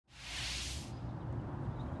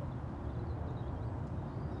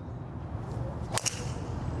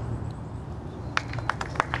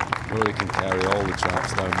Rory can carry all the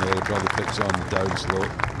tracks downhill. He probably picks on the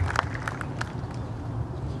downslope.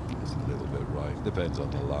 It's a little bit right. Depends on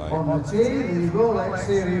the line. On the tee, the Rolex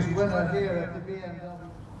Series winner here at the BMW.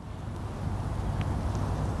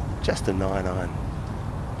 Just a 9-iron.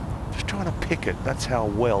 Just trying to pick it. That's how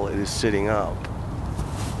well it is sitting up.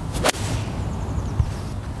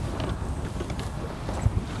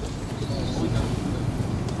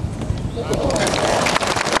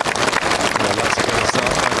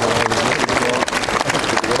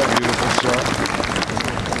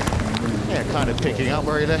 Yeah, kind of picking up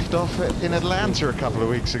where he left off in Atlanta a couple of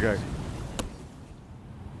weeks ago.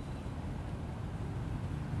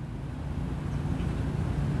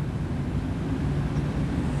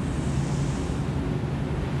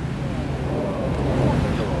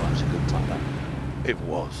 It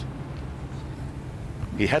was.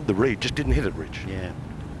 He had the read, just didn't hit it, Rich. Yeah.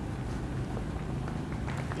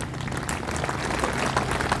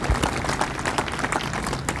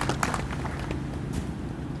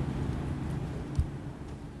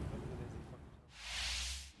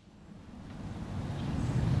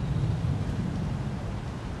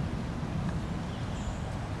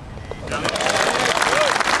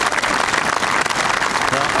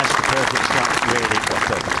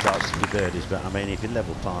 Birdies, but I mean, if you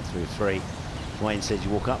level par through 3, Wayne says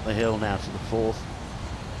you walk up the hill now to the 4th.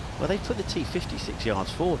 Well, they put the tee 56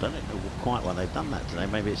 yards forward. I don't know quite why they've done that today.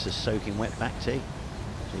 Maybe it's a soaking wet back tee.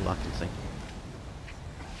 That's all I can think.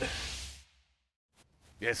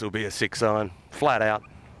 Yes, it'll be a 6-iron, flat out.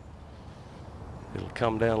 It'll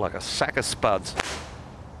come down like a sack of spuds.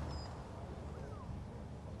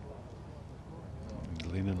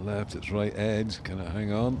 He's leaning left, it's right edge. Can it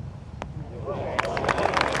hang on?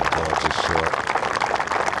 Short.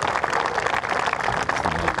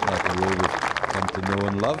 Like a road we've come to know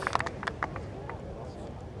and love.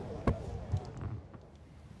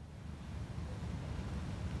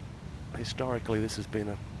 Historically, this has been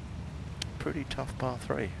a pretty tough par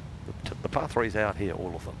 3. The par 3s out here,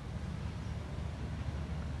 all of them,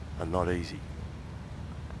 are not easy.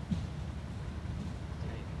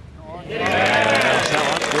 That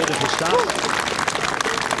one, beautiful stuff.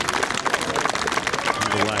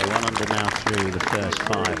 Underway, 1 under now through the first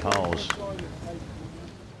 5 holes.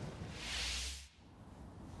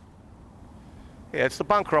 Yeah, it's the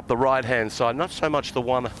bunker up the right-hand side, not so much the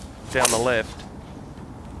one down the left.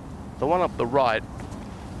 The one up the right,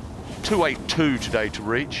 282 today to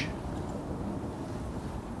reach.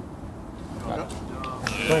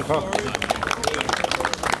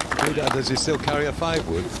 Does he still carry a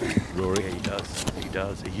 5-wood, Rory? Yeah, he does. He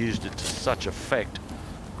does. He used it to such effect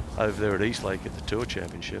over there at Eastlake at the Tour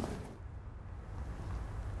Championship.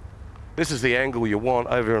 This is the angle you want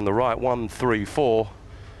over on the right, 1, 3, 4.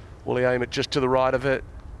 Will he aim it just to the right of it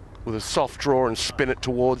with a soft draw and spin it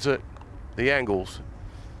towards it? The angle's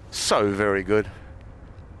so very good.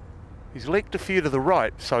 He's leaked a few to the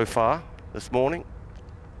right so far this morning.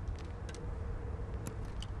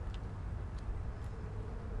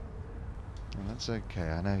 Well, that's okay.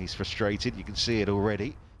 I know he's frustrated. You can see it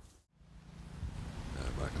already.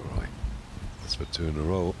 McIlroy. That's for 2 in a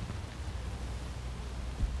row.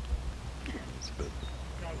 It's a bit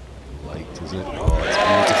light, is it? Oh, it's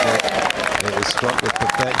beautiful. It was struck with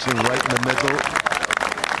perfection right in the middle.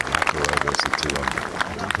 McIlroy goes to 2 under.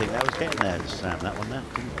 I didn't think that was getting there, Sam, that one there.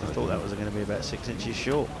 I thought that was going to be about 6 inches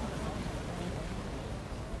short.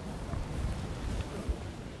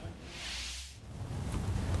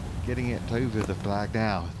 Getting it over the flag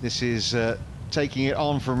now. This is taking it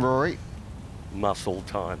on from Rory. Muscle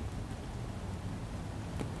time.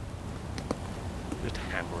 Just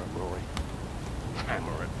hammer it, Rory.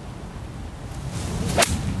 Hammer it.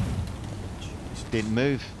 Didn't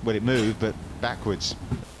move. Well, it moved, but backwards.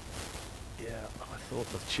 Yeah, I thought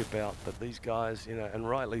the chip out, but these guys, you know, and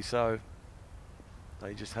rightly so,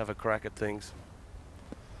 they just have a crack at things.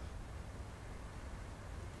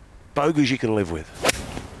 Bogeys you can live with.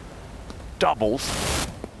 Doubles,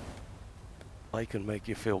 they can make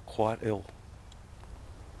you feel quite ill.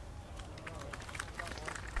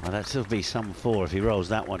 Well, that'd still be some 4 if he rolls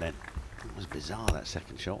that one in. It was bizarre, that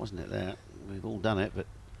second shot, wasn't it, there? We've all done it, but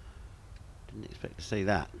didn't expect to see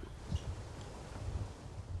that.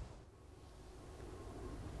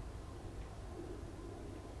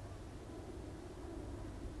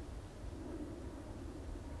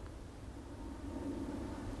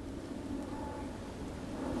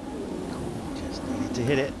 Just needed to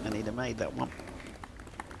hit it, and he'd have made that one.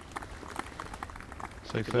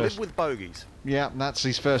 So Can live with bogeys. Yeah, that's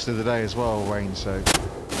his first of the day as well, Wayne. So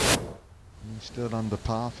he's still under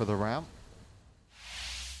par for the round.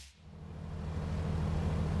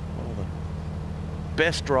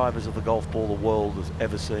 best drivers of the golf ball the world has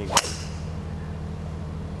ever seen.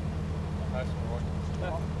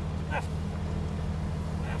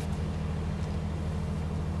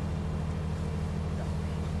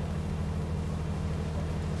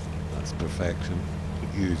 That's perfection. A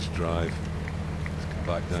huge drive. Let's come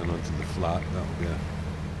back down onto the flat. That'll be a...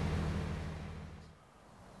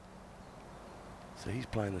 So he's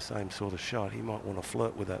playing the same sort of shot. He might want to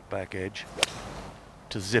flirt with that back edge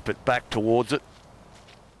to zip it back towards it.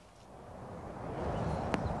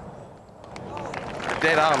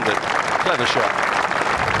 Dead armed it. Clever shot.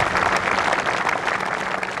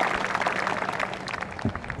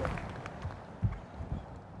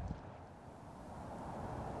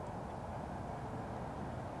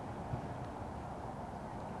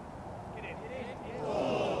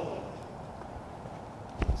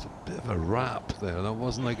 It's a bit of a wrap there. That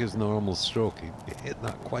wasn't like his normal stroke. He hit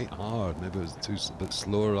that quite hard. Maybe it was a bit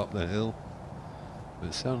slower up the hill. But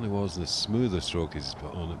it certainly was the smoother stroke he's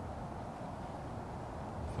put on it.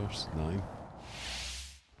 First 9.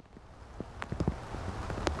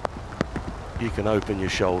 You can open your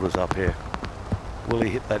shoulders up here. Will he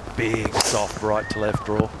hit that big, soft right to left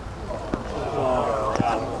draw?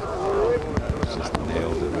 Just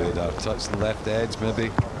nailed the radar. Touched the left edge, maybe.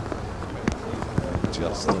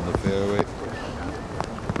 Just on the fairway.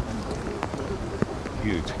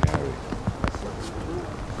 Huge carry.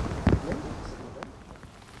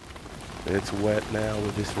 It's wet now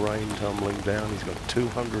with this rain tumbling down. He's got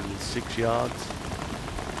 206 yards.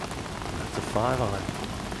 That's a 5-iron.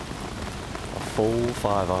 A full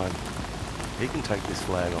 5-iron. He can take this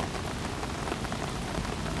flag on.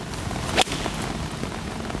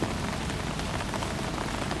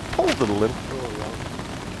 Hold it a little.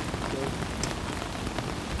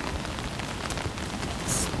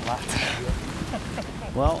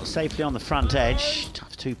 Well, safely on the front edge.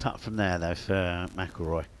 Tough 2-putt from there, though, for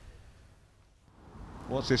McIlroy.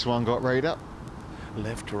 What's this one got rayed up?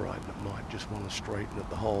 Left to right, and it might just want to straighten at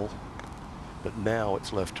the hole. But now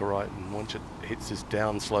it's left to right, and once it hits this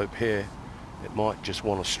downslope here, it might just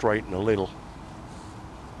want to straighten a little.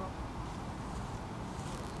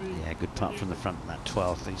 Yeah, good putt from the front of that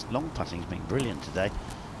 12th. His long putting's been brilliant today,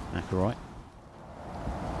 McIlroy.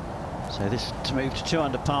 So this to move to 2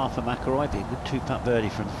 under par for McIlroy. Be a good 2-putt birdie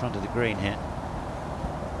from the front of the green here.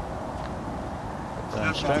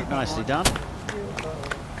 Third stroke, nicely done.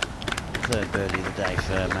 Third birdie of the day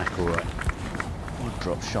for McIlroy. One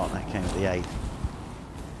drop shot, that came at the 8th.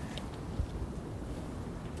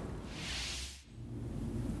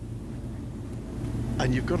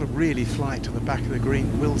 And you've got to really fly to the back of the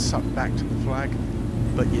green, will suck back to the flag,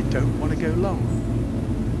 but you don't want to go long.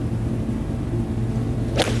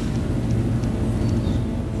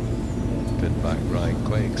 Pin back right,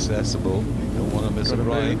 quite accessible. You don't want to miss it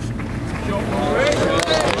right. Stay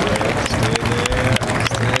there.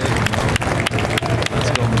 Let's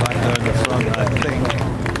go back down the front, I think.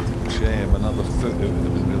 Shame, another foot, it would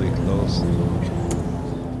have been really close.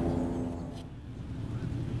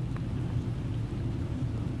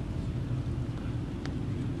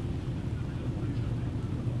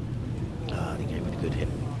 Ah, he gave it a good hit.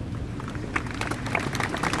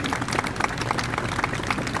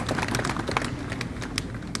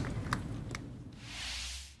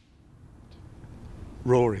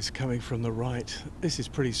 Rory's coming from the right. This is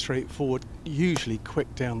pretty straightforward, usually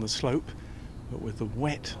quick down the slope, but with the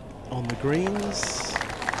wet on the greens.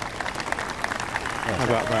 How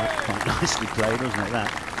about that? Quite nicely played, wasn't it,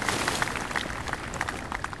 that?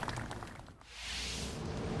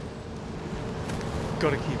 Got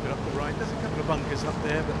to keep it up the right. There's a couple of bunkers up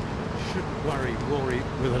there, but shouldn't worry Rory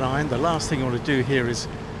with an iron. The last thing you want to do here is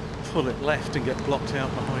pull it left and get blocked out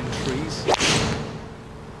behind trees.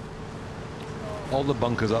 All the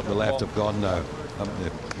bunkers up the left have gone now, haven't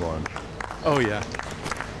they, Warren? Oh yeah,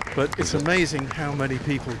 but it's amazing how many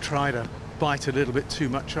people try to bite a little bit too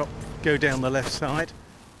much up, go down the left side.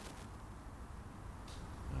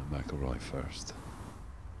 McIlroy first.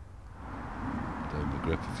 Down the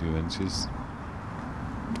grip a few inches.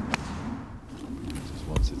 Just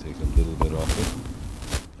wants to take a little bit off it.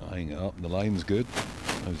 Eyeing it up, the line's good.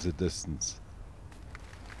 How's the distance?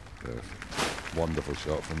 Perfect. Wonderful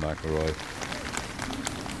shot from McIlroy.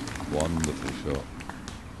 Wonderful shot.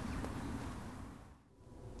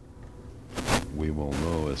 We will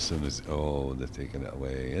know as soon as... Oh, they've taken it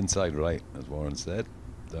away. Inside right, as Warren said.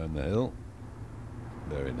 Down the hill.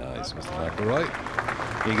 Very nice, Mr. McIlroy.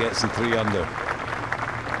 He gets the 3 under.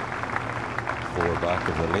 4 back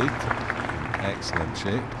of the lead. In excellent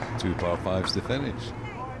shape. 2 par 5s to finish.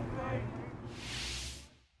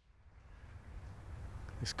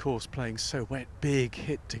 This course playing so wet, big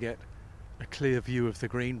hit to get a clear view of the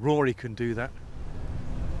green. Rory can do that.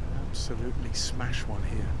 Absolutely smash one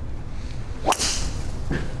here.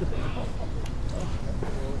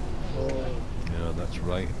 Yeah, that's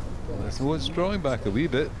right. So it's drawing back a wee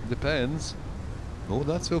bit. Depends. Oh,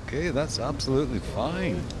 that's okay. That's absolutely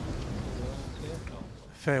fine.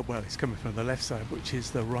 Fair, well, it's coming from the left side, which is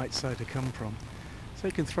the right side to come from. So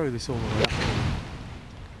you can throw this all the way up.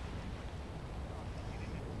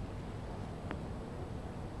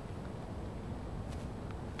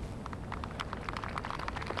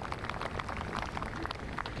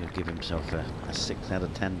 He'll give himself a 6 out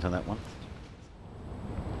of 10 for that one.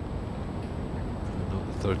 Not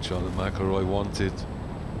the third shot that McIlroy wanted.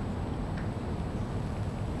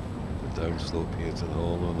 The downslope here to the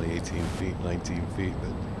hole, only 18 feet, 19 feet,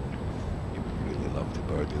 but he would really love to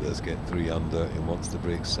birdie this, get 3 under. He wants to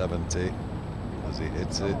break 70. As he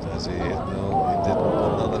hits it, as he hit, no, he didn't.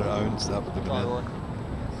 Another ounce, that would have been it.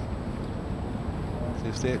 So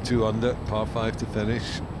you stay at 2 under, par 5 to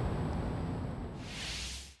finish.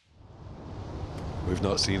 We've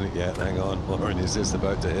not seen it yet. Hang on, Warren is just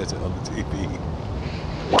about to hit it on the TV.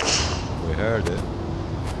 We heard it.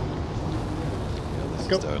 Yeah, this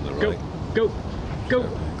is down the right. Go! Go!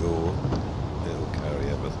 It'll carry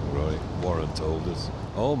everything, Rory. Warren told us.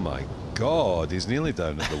 Oh my God, he's nearly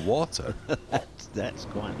down at the water. That's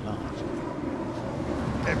quite large.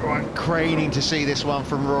 Everyone craning to see this one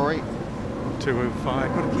from Rory.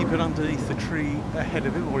 205. Got to keep it underneath the tree ahead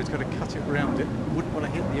of him, or he's got to cut it around it. Wouldn't want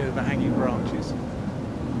to hit the overhanging branches.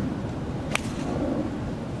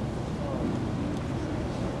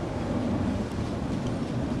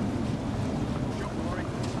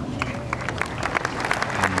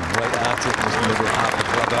 Right at it, was maybe half a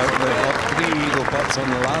club out. We've got 3 eagle putts on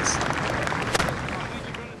the last.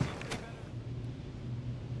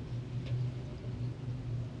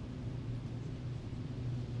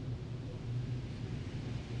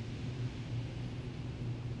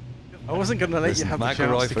 I wasn't going to let you have the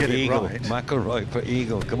chance to get it right. McIlroy for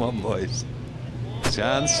eagle. Come on, boys.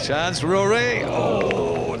 Chance, Rory.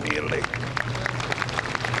 Oh, nearly.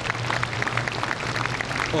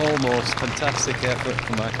 Almost. Fantastic effort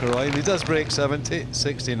from McIlroy. He does break 70,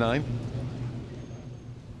 69.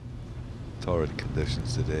 Torrid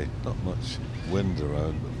conditions today. Not much wind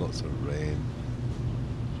around, but lots of rain.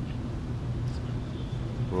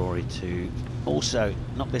 Rory to also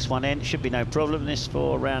knock this one in. Should be no problem. This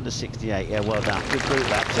for round of 68. Yeah, well done. Good group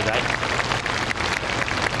lap today.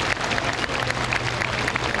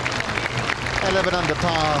 11 under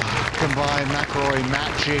par combined. McIlroy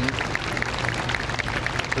matching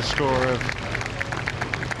the score of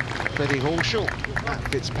Billy Horschel. Matt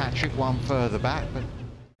Fitzpatrick one further back. But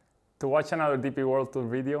to watch another DP World Tour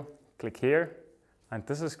video, click here, and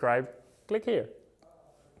to subscribe, click here.